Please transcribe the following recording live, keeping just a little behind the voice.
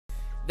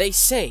They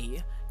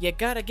say you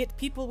gotta get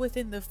people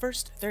within the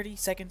first 30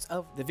 seconds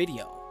of the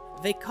video.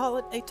 They call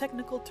it a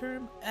technical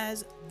term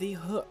as the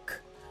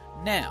hook.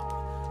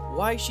 Now,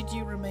 why should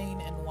you remain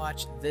and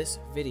watch this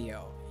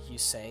video, you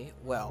say?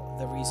 Well,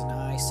 the reason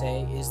I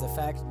say is the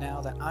fact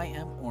now that I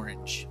am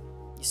orange.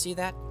 You see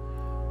that?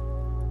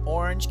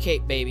 Orange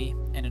cape baby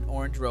and an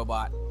orange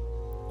robot.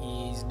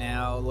 He's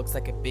now looks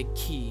like a big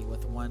key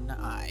with one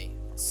eye.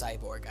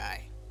 Cyborg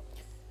eye.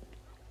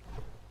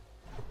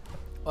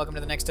 Welcome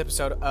to the next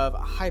episode of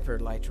Hyper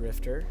Light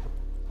Drifter.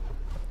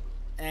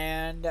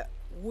 And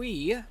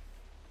we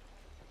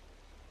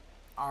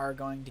are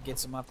going to get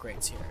some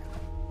upgrades here.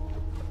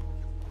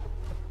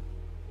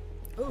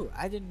 Ooh,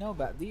 I didn't know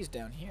about these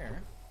down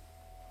here.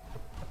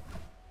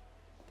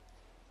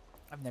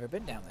 I've never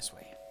been down this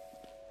way.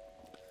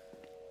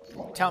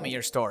 Tell me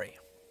your story.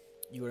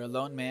 You were a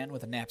lone man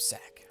with a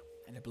knapsack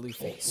and a blue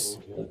face.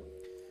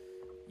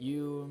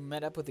 You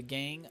met up with a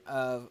gang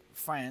of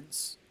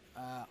friends,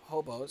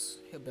 hobos,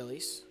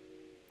 hillbillies,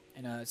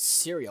 and a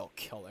serial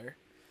killer,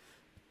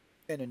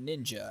 and a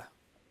ninja.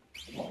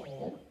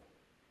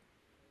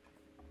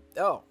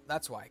 Oh,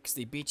 that's why, because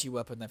they beat you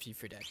up and left you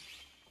for dead.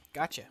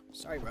 Gotcha.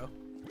 Sorry, bro.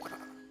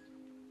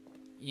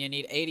 You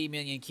need 80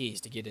 million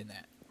keys to get in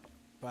that.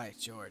 By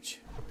George.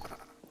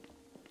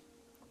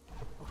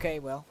 Okay,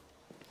 well.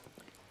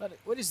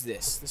 What is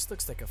this? This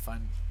looks like a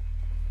fun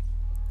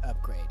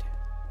upgrade.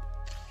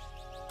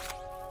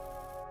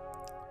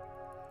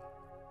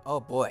 Oh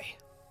boy.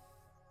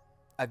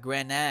 A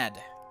grenade.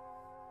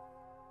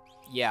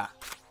 Yeah.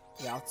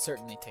 Yeah, I'll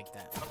certainly take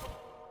that.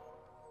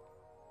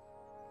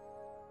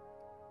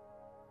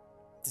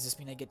 Does this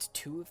mean I get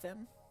 2 of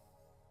them?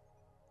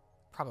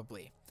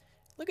 Probably.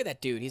 Look at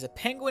that dude. He's a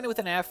penguin with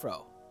an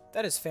afro.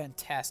 That is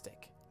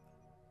fantastic.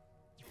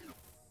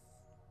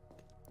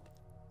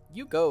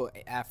 You go,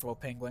 Afro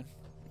Penguin.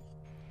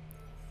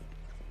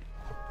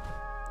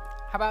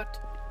 How about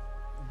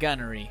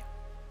gunnery?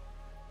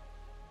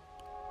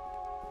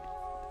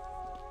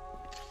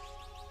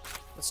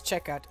 Let's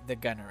check out the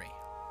gunnery.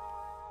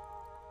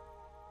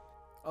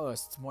 Oh,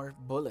 it's more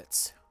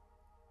bullets.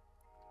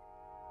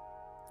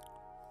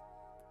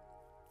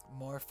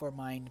 More for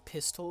mine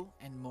pistol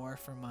and more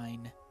for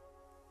mine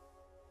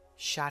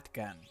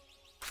shotgun.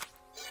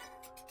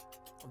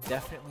 We'll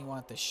definitely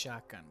want the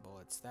shotgun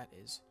bullets. That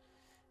is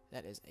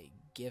a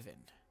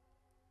given.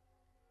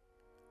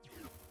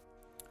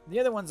 The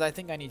other ones I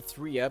think I need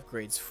 3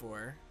 upgrades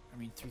for. I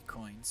mean 3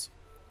 coins.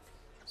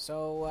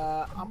 So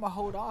I'm gonna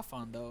hold off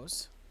on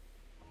those.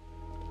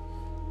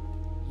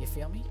 You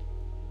feel me?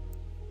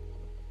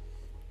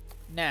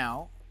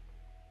 Now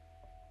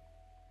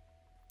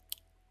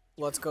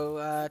let's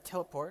go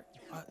teleport.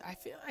 I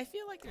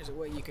feel like there's a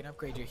way you can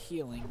upgrade your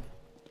healing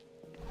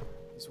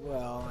as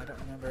well. I don't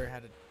remember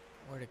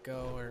where to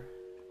go or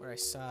where I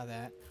saw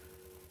that.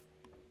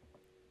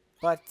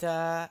 But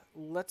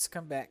let's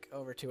come back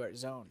over to our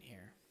zone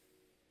here.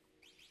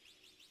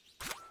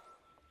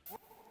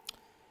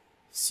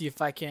 See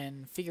if I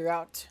can figure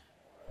out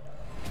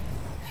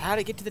how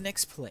to get to the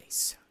next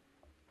place.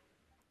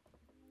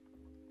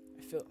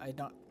 I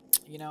don't,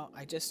 you know,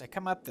 I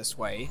come up this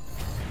way.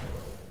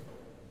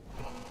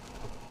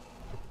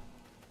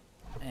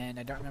 And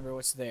I don't remember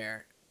what's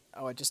there.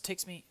 Oh, it just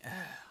takes me,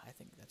 I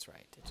think that's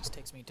right. It just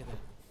takes me to the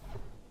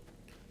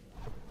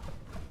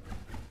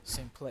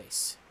same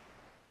place.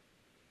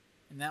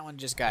 And that one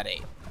just got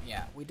 8.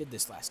 Yeah, we did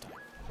this last time.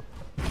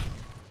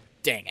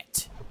 Dang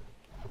it.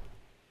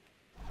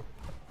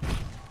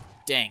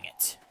 Dang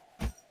it.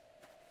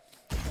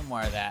 No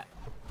more of that.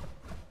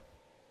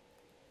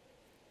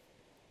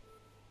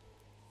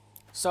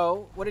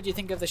 So, what did you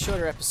think of the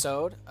shorter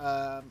episode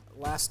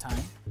last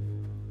time?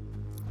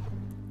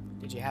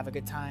 Did you have a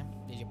good time?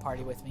 Did you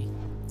party with me?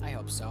 I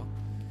hope so.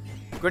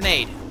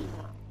 Grenade.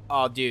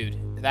 Oh,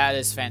 dude. That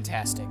is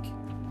fantastic.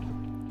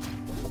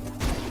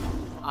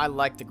 I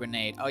like the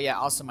grenade. Oh, yeah.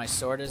 Also, my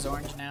sword is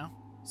orange now.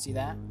 See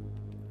that?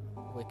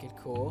 Wicked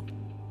cool.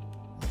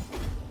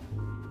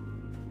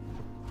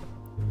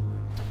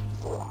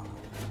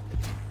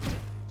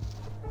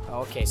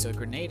 Okay, so a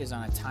grenade is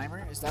on a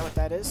timer. Is that what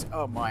that is?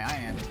 Oh, my. I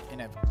am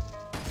in a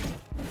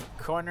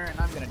corner, and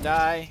I'm going to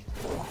die.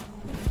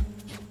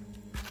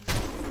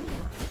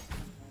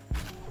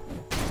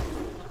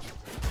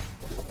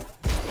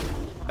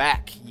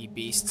 Back, ye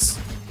beasts.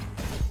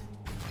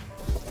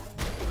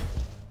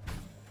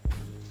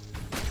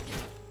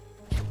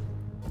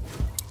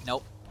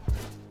 Nope.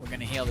 We're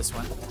gonna heal this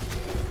one.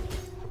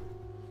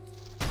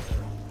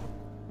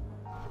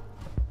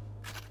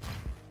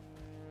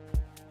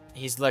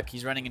 Look,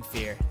 he's running in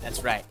fear.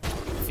 That's right.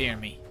 Fear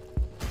me.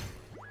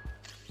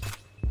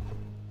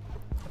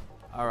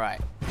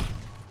 Alright.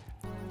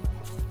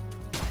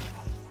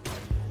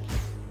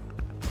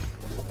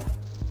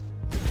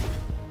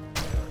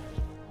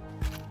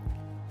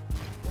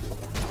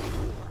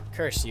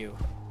 Curse you.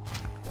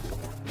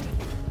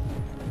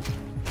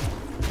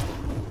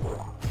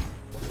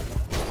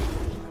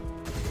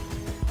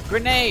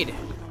 Grenade!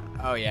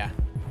 Oh, yeah.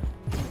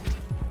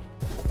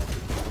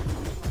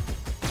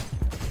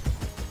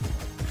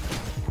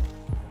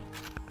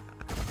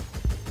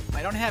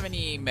 I don't have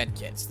any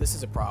medkits. This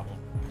is a problem.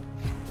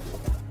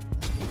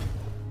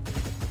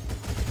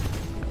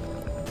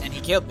 And he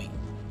killed me.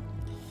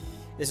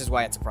 This is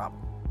why it's a problem.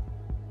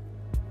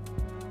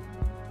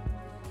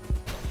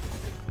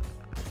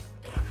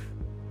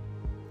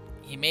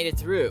 He made it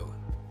through.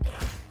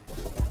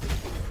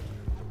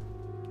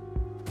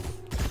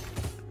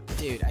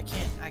 Dude, I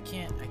can't. I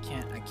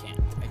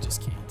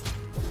just can't.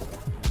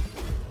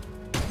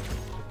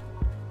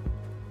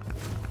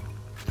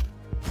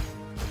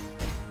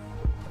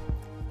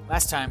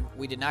 Last time,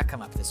 we did not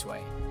come up this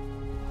way.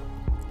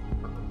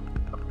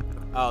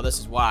 Oh, this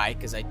is why,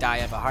 because I die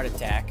of a heart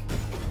attack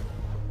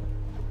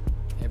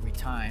every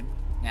time.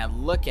 Now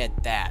look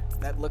at that.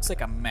 That looks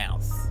like a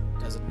mouth,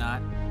 does it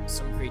not?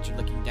 Some creature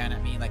looking down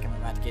at me like I'm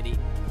about to get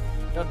eaten.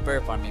 Don't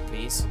burp on me,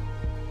 please.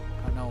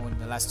 I don't know when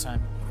the last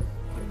time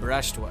you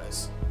brushed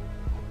was.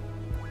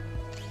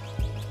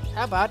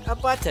 How about a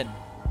button?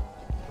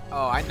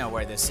 Oh, I know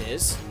where this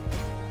is.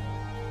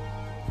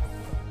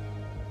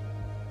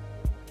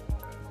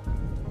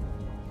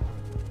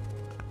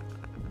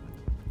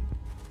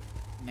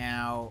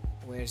 Now,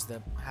 where's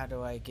the... How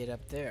do I get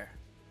up there?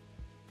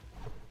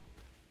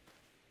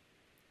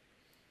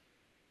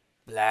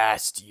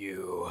 Blast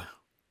you.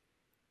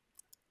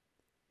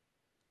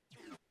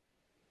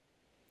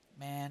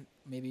 Man,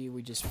 maybe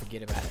we just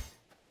forget about it.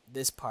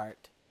 This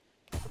part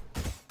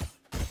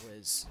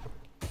was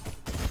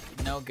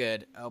no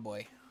good. Oh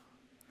boy.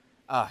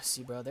 Ah,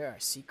 see bro, there are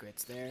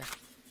secrets there.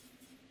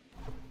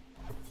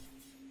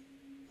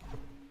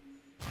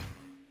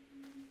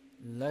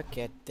 Look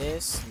at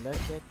this, look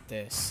at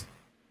this.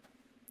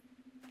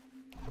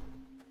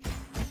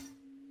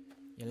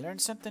 You learn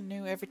something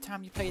new every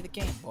time you play the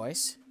game,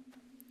 boys.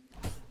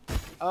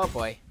 Oh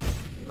boy.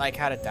 Like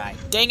how to die.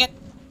 Dang it!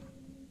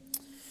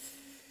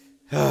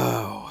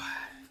 Oh,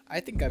 I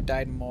think I've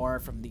died more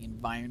from the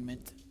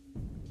environment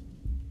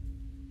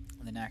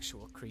than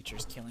actual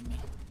creatures killing me.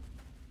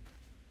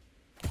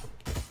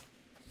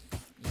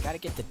 You gotta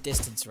get the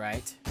distance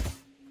right.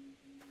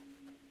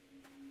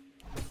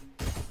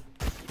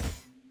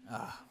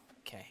 Oh,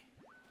 okay.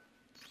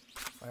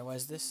 Where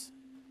was this?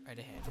 Right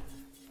ahead.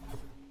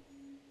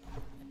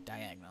 A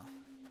diagonal.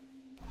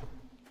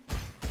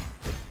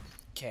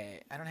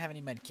 Okay, I don't have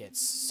any medkits,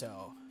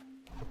 so...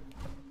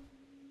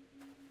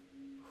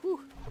 Whew.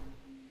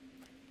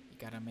 You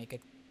gotta make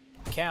it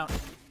count.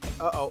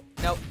 Uh-oh.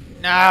 No.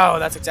 No!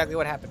 That's exactly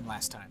what happened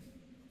last time.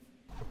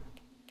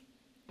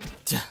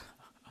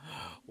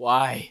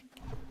 Why?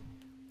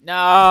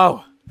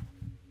 No!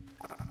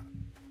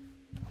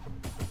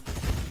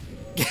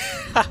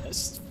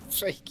 Gosh,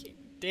 freaking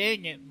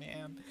dang it,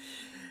 man.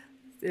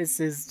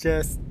 This is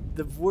just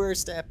the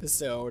worst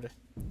episode.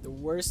 The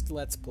worst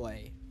Let's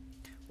Play.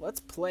 Let's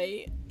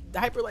play the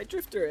Hyperlight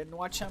Drifter and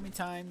watch how many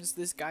times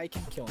this guy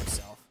can kill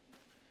himself.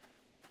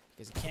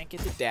 Because he can't get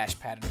the dash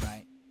pattern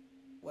right.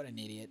 What an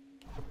idiot.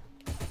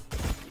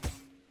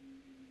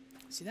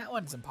 See, that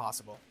one's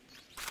impossible.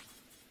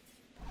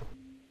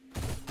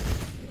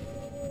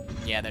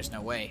 Yeah, there's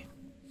no way.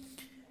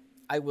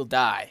 I will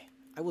die.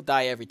 I will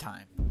die every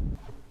time.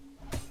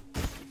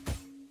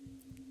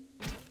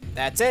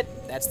 That's it.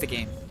 That's the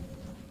game.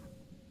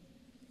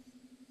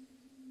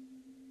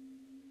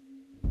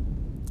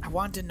 I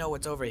want to know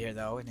what's over here,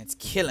 though, and it's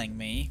killing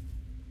me.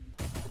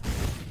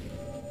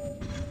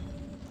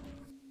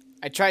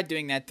 I tried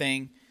doing that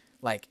thing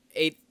like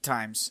 8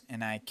 times,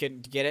 and I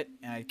couldn't get it,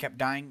 and I kept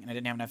dying, and I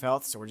didn't have enough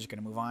health, so we're just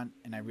going to move on,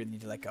 and I really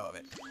need to let go of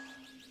it.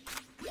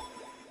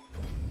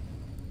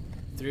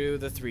 Through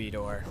the 3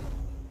 door.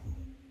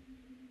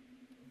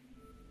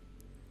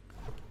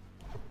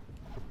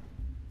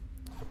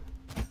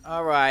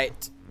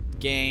 Alright,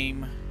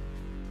 game.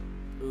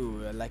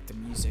 Ooh, I like the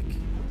music.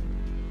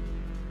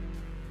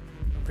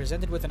 I'm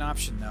presented with an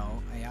option,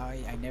 though.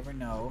 I never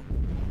know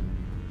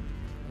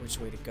which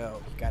way to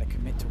go. You gotta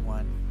commit to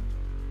one.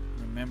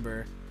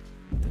 Remember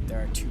that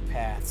there are 2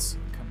 paths.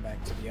 Come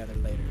back to the other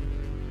later.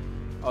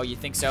 Oh, you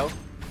think so?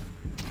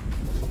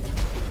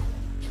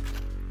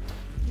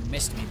 You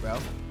missed me, bro.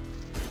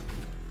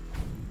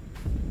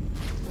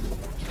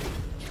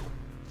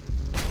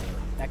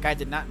 That guy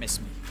did not miss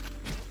me.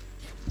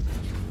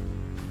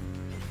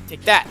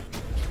 Take that!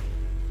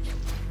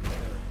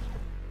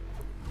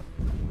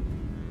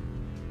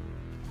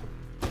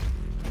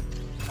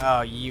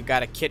 Oh, you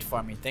got a kit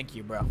for me. Thank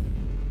you, bro.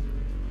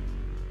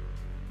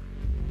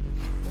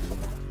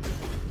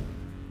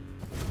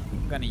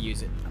 I'm gonna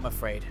use it. I'm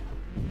afraid.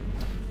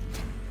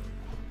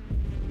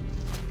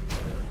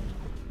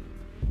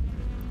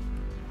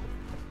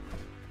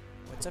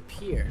 What's up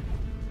here?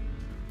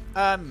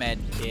 A med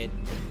kit.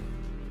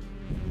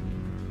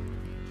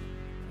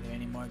 Are there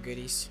any more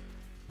goodies?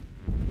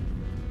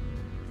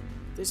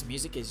 This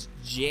music is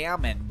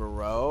jammin',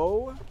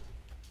 bro.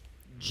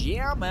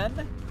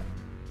 Jammin'.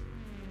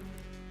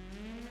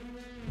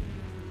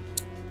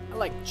 I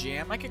like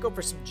jam. I could go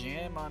for some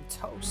jam on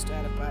toast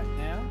right about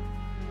now.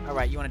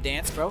 Alright, you want to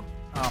dance, bro?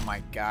 Oh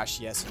my gosh,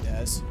 yes he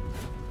does.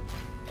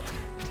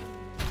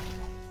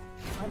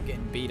 I'm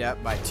getting beat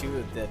up by 2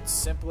 of the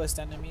simplest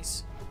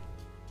enemies.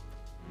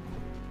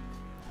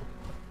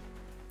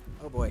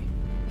 Oh boy.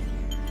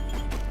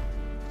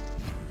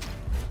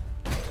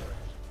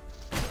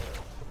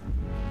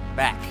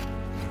 Back.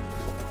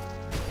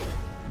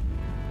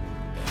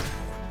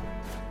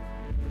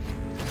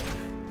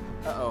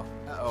 Uh-oh.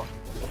 Uh-oh.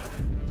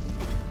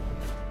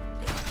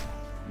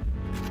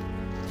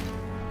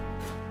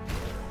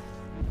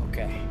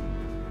 Okay.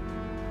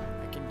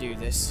 I can do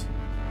this.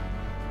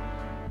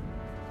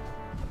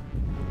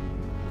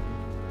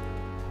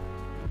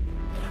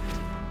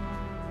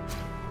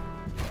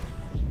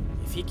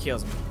 If he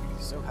kills me,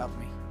 so help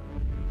me.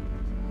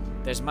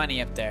 There's money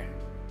up there.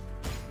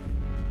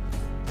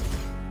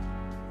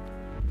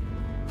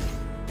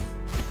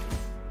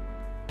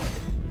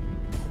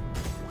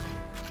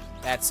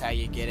 That's how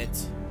you get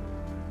it.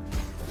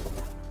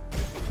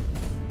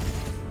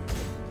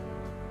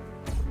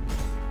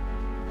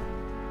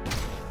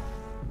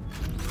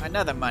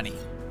 Another money.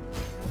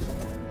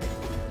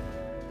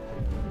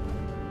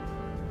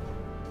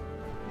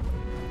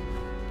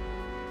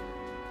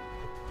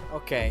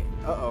 Okay.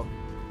 Uh-oh.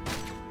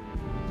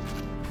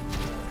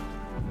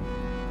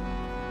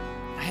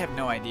 I have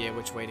no idea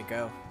which way to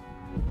go.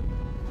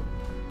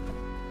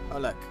 Oh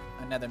look,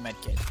 another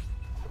medkit.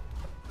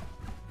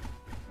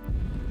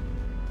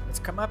 Let's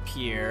come up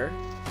here.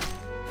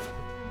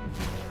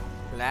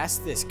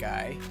 Blast this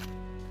guy.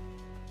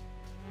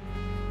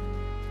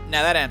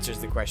 Now that answers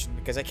the question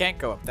because I can't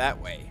go up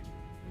that way.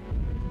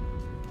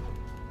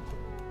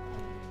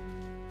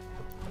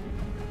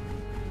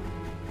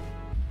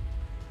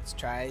 Let's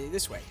try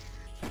this way.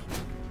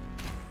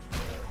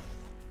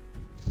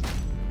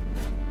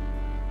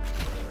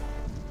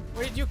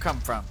 Where did you come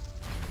from?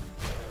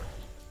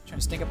 Trying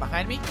to sneak up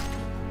behind me?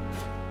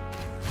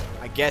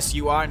 I guess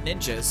you are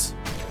ninjas.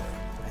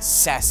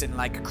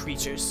 Assassin-like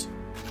creatures.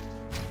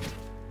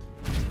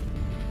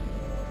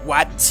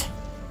 What?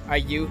 Are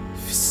you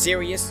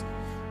serious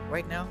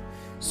right now?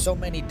 So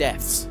many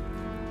deaths.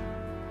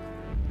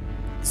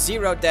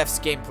 0 deaths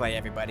gameplay,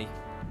 everybody.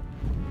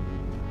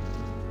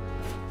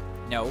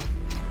 No.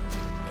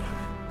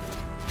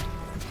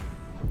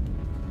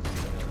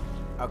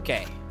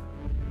 Okay.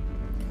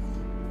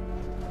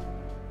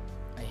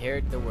 I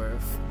heard the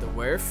wolf. The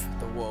wolf?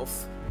 The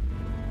wolf.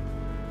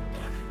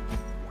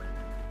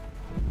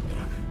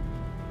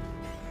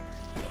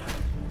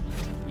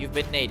 You've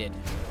been nated.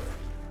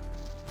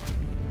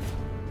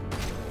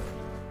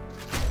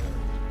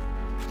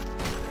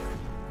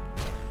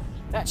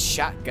 That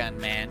shotgun,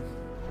 man.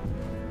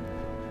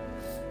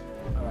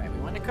 Alright, we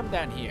want to come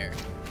down here.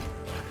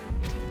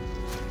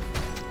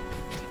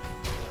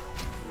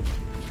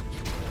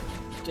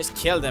 Just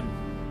kill them.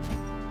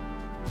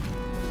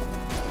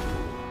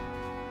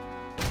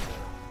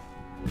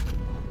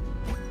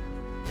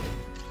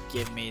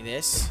 Give me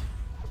this.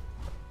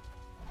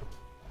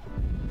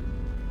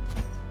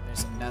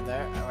 There's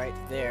another right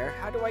there.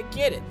 How do I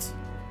get it?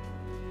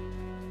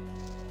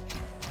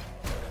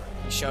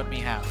 You showed me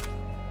how.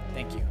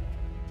 Thank you.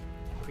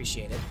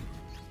 Appreciate it.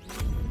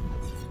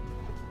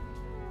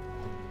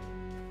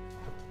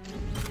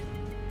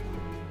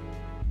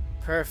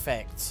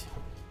 Perfect.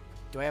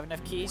 Do I have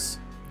enough keys?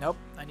 Nope.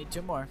 I need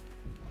 2 more.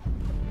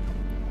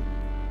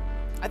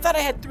 I thought I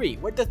had 3.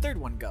 Where'd the 3rd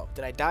one go?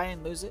 Did I die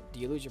and lose it? Do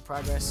you lose your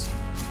progress?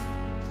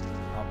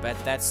 I'll bet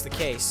that's the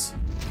case.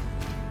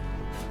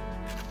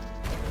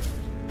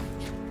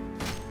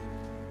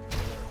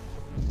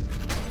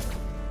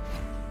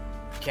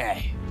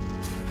 Okay.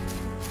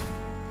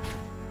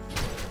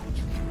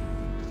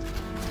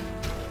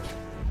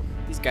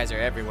 These guys are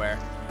everywhere.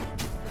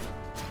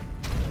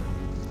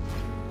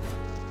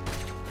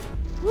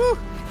 Woo!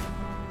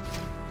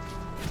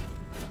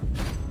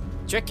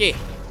 Tricky.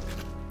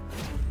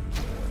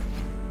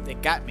 They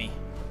got me.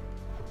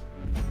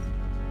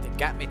 They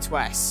got me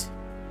twice.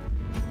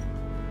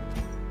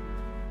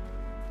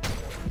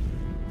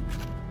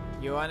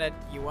 You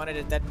wanted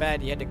it that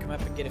bad, you had to come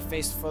up and get a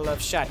face full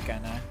of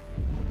shotgun, huh?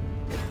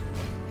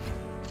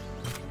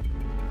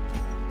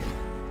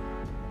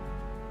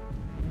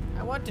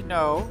 I want to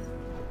know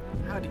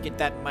how to get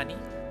that money.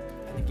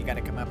 I think you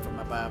gotta come up from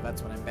above,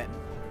 that's what I'm betting.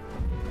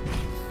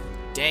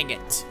 Dang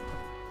it.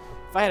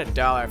 If I had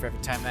 $1 for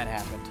every time that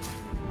happened.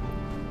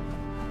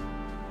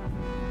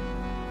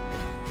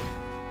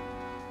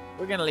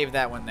 We're gonna leave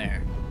that one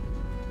there.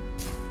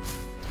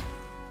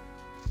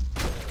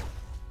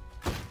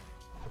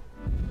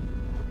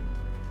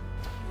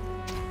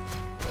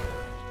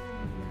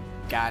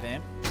 Got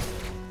him.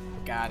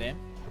 Got him.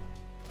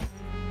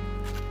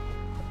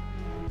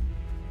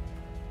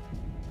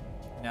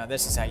 Now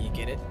this is how you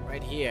get it.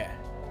 Right here.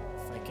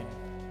 If I can...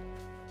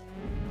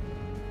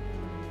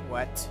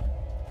 What?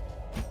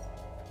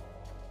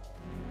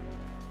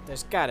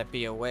 There's gotta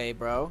be a way,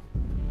 bro.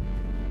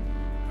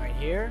 Right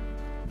here.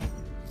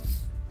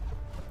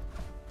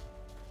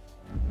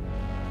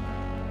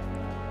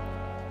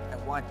 I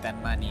want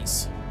that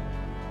monies.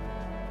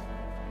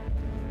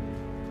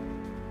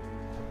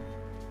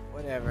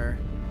 Whatever.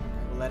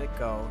 I will let it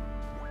go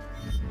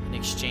in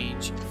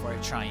exchange for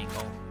a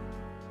triangle.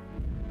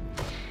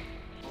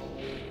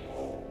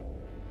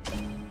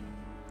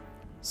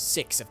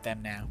 6 of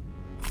them now.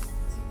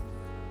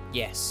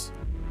 Yes.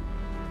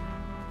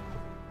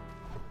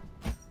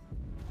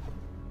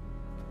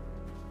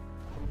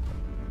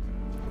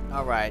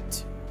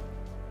 Alright.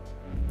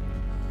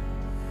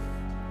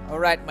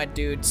 Alright, my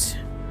dudes.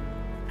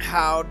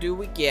 How do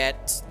we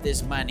get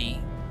this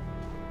money?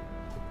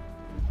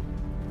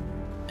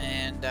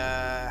 And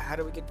how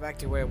do we get back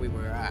to where we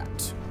were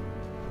at?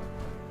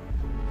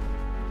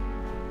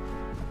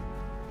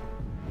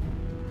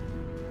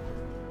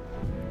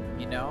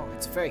 You know,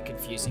 it's very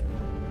confusing.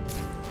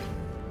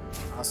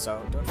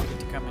 Also, don't forget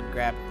to come and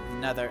grab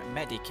another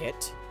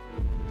medikit.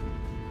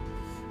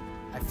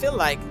 I feel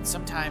like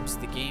sometimes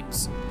the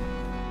game's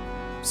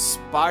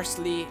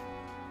sparsely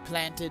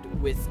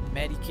planted with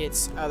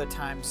medikits, other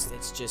times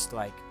it's just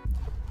like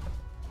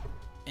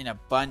in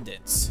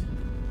abundance,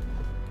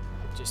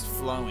 just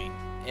flowing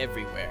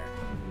everywhere.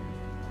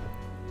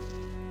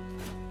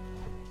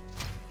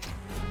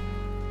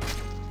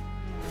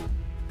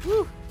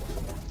 Whew.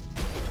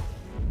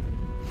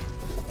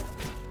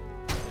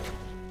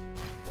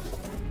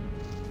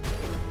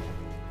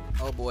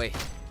 Oh boy.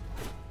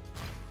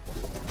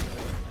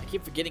 I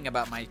keep forgetting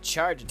about my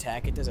charge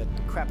attack. It does a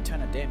crap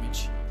ton of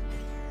damage.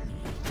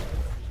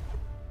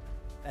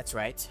 That's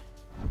right.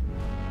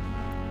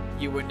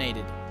 You were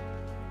naded.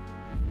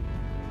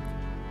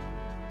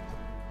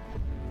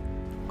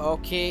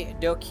 Okay,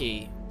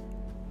 dokie.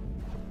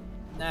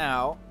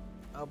 Now,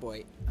 oh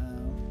boy.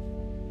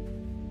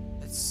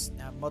 Let's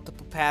have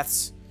multiple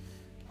paths,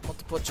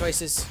 multiple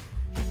choices.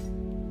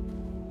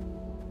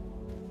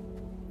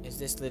 Is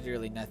this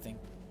literally nothing?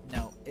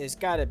 No, there's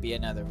gotta be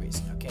another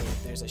reason. Okay,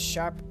 there's a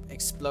sharp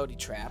explodey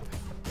trap.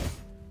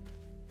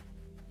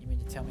 You mean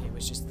to tell me it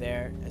was just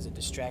there as a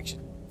distraction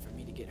for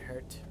me to get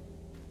hurt?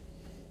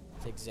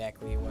 That's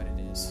exactly what it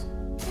is.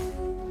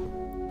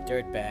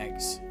 Dirt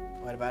bags.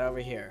 What about over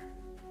here?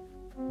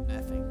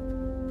 Nothing.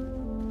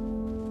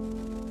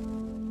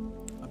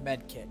 A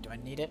med kit. Do I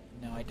need it?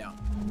 No, I don't.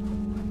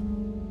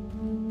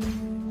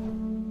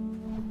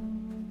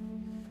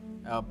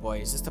 Oh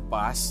boy, is this the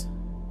boss?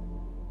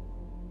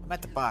 I'm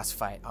at the boss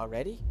fight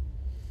already?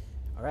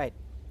 Alright.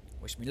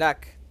 Wish me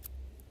luck.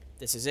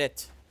 This is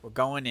it. We're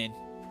going in.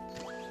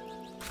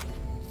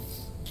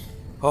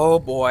 Oh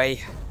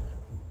boy.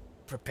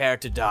 Prepare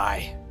to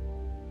die.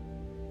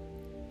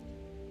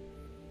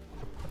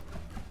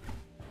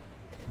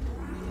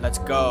 Let's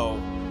go.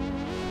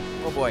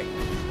 Oh boy.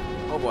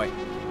 Oh boy.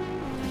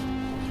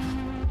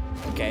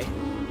 Okay.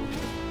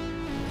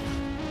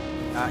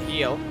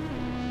 Heal.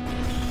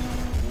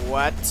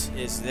 What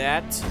is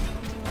that?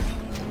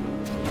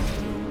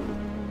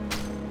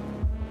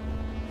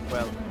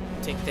 Well,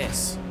 take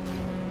this.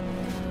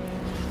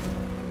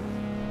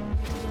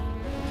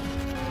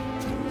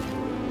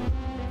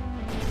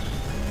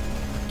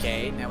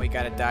 Okay, now we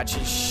gotta dodge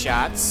his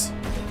shots.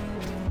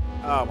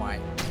 Oh my.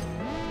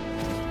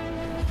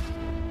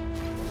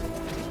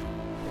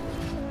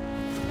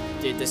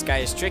 Dude, this guy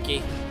is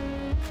tricky.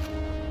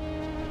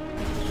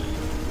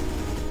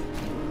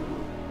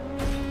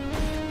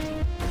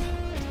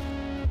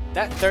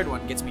 That third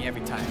one gets me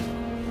every time.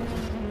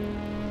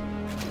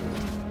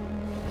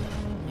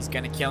 He's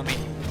gonna kill me.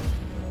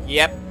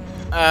 Yep.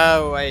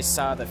 Oh, I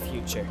saw the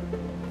future.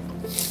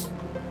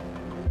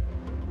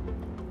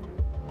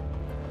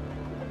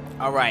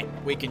 Alright,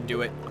 we can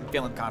do it. I'm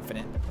feeling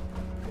confident.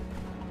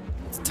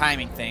 It's a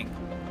timing thing.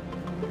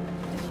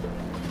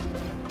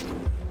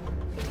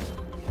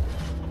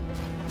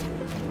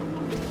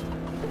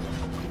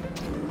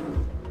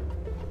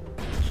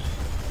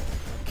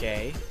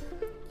 Okay.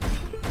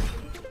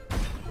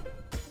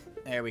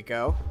 There we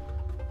go.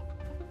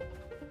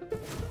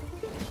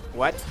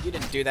 What? You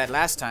didn't do that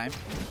last time.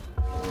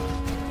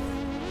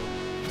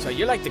 So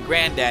you're like the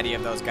granddaddy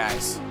of those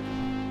guys.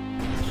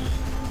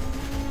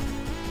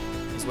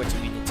 Is what you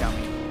mean to tell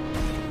me.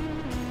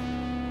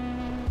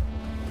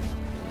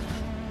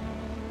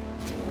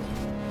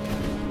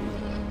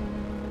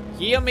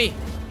 Heal me!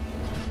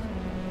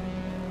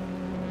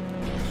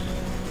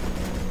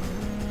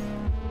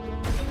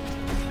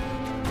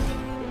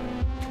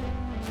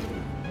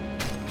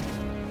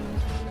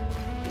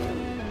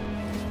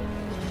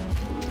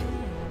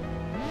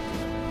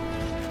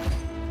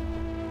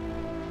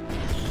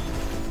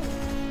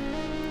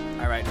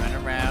 Alright,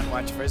 run around,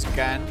 watch for his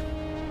gun.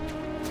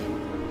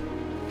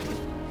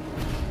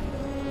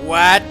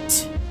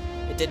 What?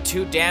 It did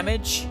 2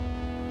 damage?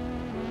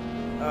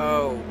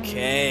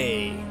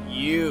 Okay,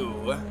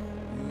 you,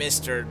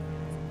 Mr.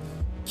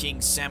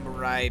 King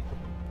Samurai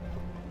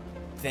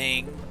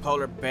thing,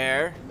 polar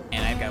bear,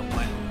 and I've got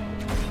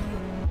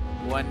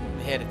one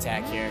hit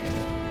attack here.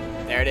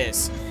 There it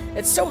is.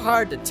 It's so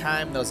hard to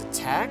time those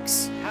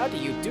attacks. How do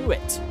you do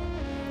it?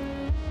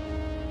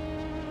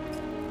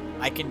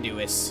 I can do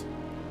this.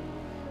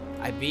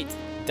 I beat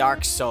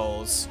Dark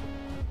Souls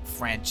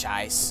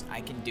franchise.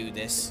 I can do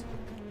this.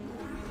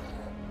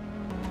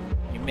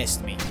 You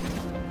missed me.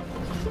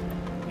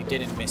 You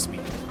didn't miss me.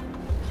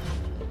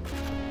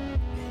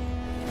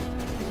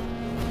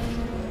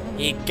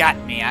 He got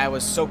me. I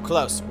was so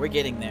close. We're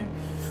getting there.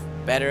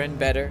 Better and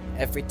better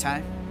every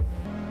time.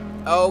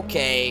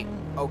 Okay.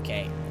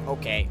 Okay.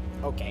 Okay.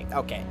 Okay.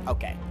 Okay.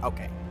 Okay.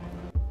 Okay.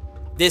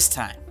 This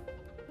time.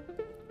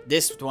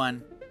 This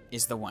one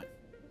is the one.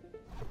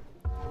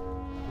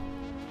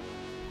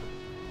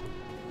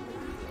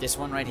 This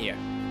one right here.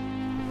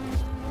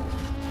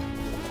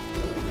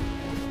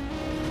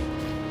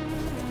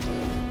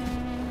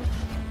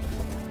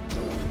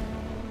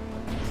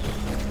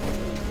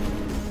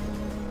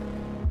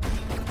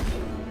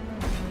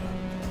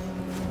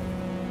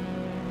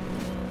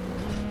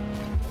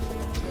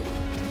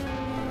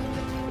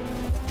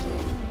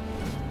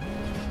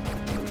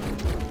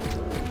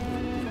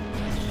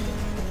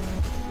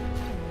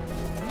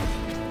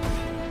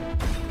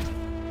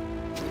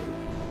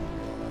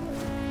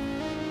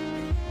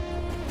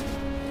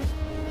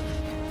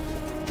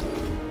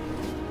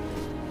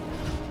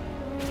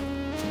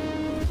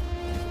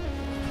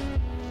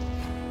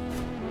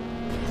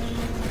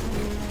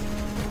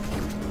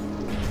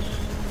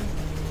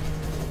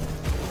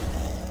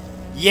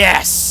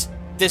 Yes!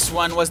 This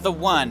one was the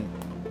one.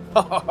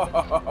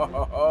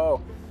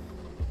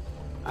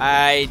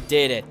 I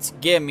did it.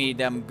 Give me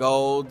them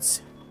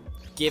golds.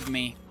 Give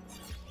me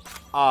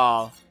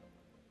all.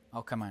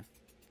 Oh, come on.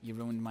 You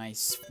ruined my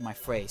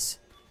phrase.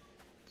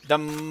 The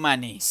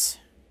monies.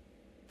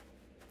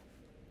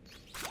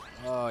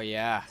 Oh,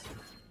 yeah.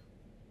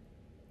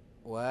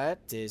 What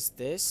is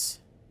this?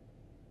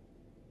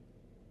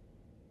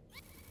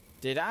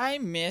 Did I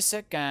miss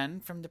a gun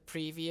from the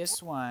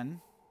previous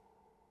one?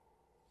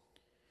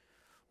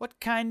 What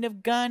kind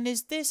of gun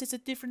is this?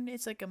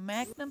 It's like a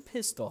Magnum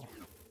pistol.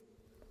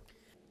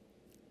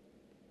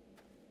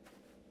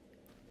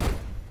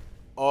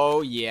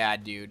 Oh yeah,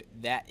 dude.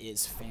 That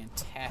is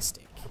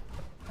fantastic.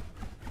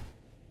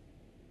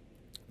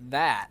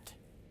 That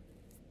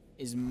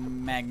is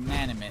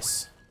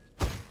magnanimous.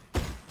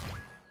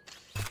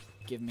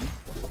 Give me.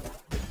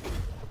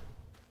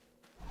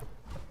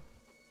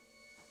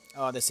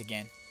 Oh, this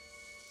again.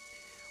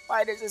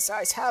 Why does this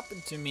always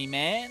happen to me,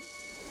 man?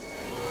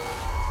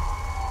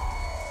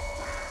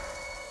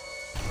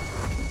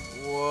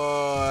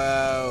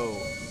 Whoa.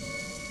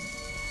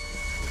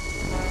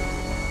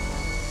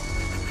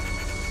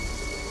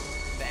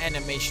 The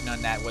animation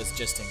on that was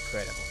just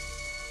incredible.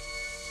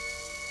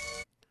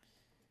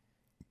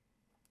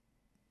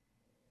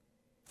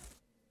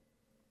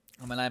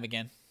 I'm alive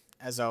again,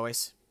 as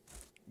always,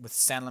 with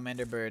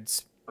salamander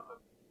birds.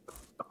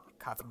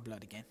 Coughing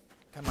blood again.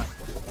 Come on.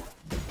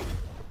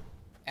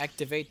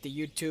 Activate the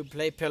YouTube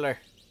play pillar.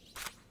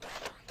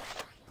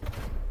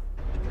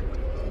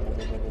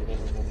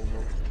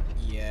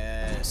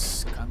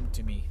 Yes, come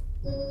to me.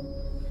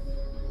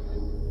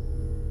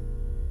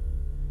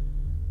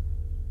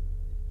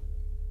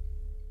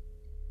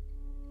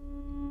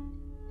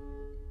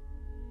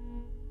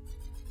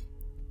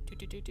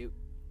 Do.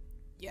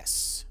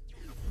 Yes.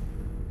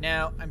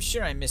 Now, I'm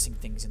sure I'm missing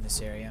things in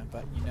this area,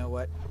 but you know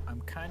what?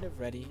 I'm kind of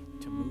ready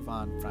to move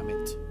on from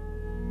it.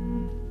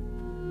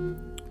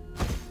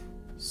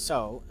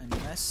 So,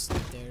 unless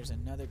there's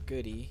another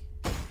goodie...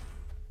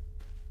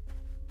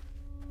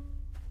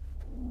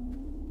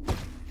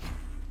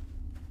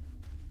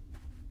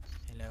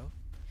 Hello?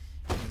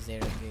 Is there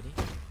a goodie?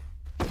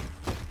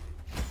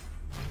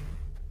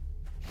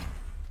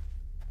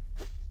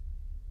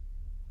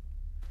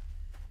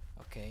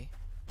 Okay.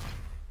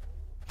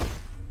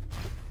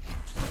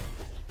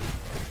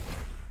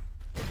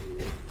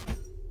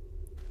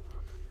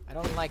 I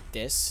don't like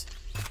this.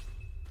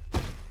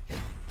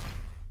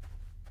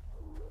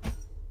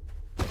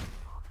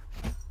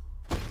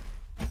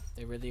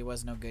 There really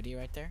was no goodie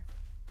right there?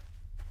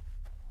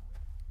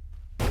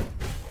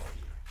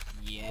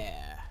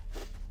 Yeah.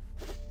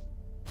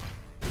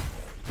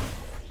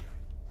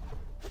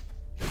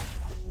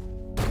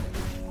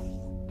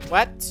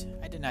 What?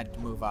 I did not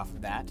move off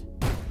of that.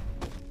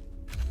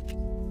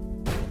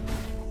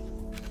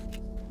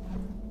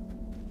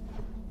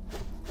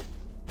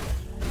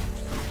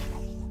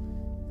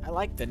 I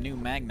like the new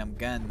Magnum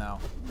gun, though.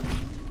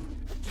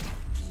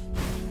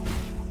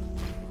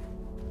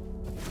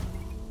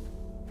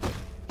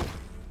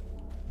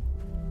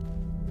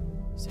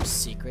 Is there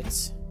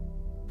secrets?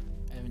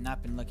 I have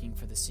not been looking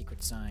for the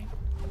secret sign.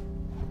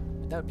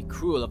 But that would be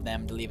cruel of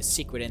them to leave a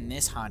secret in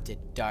this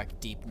haunted, dark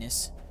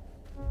deepness.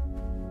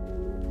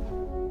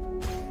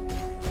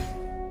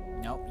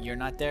 Nope, you're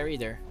not there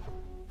either.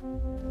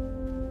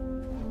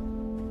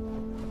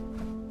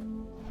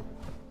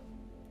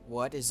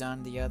 What is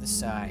on the other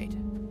side?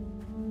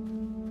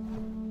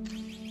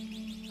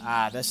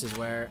 Ah, this is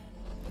where...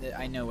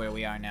 I know where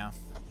we are now.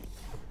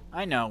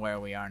 I know where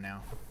we are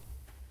now.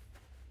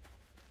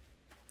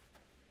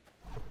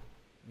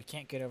 We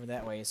can't get over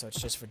that way, so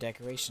it's just for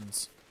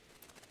decorations.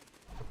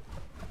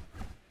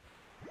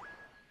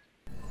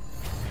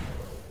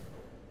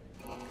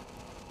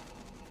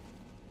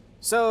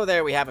 So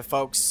there we have it,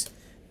 folks.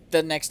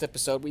 The next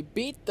episode, we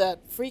beat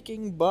that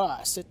freaking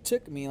boss. It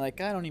took me like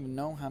I don't even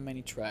know how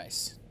many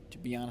tries, to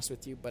be honest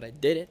with you, but I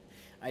did it.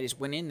 I just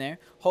went in there,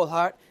 whole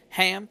heart,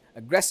 ham,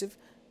 aggressive,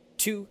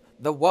 to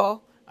the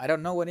wall. I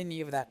don't know what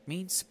any of that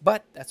means,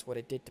 but that's what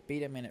it did to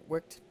beat him, and it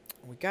worked.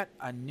 we got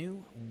a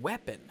new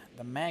weapon,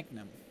 the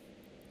Magnum.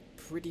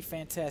 Pretty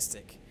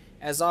fantastic.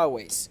 As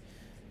always,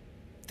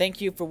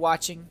 thank you for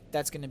watching.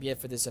 That's going to be it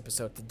for this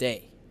episode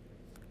today,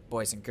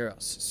 boys and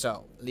girls.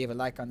 So, leave a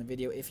like on the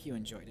video if you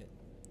enjoyed it.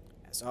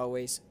 As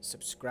always,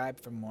 subscribe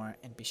for more,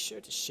 and be sure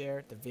to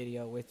share the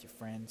video with your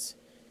friends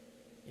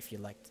if you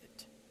liked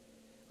it.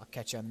 I'll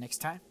catch you on the next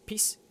time.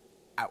 Peace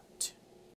out.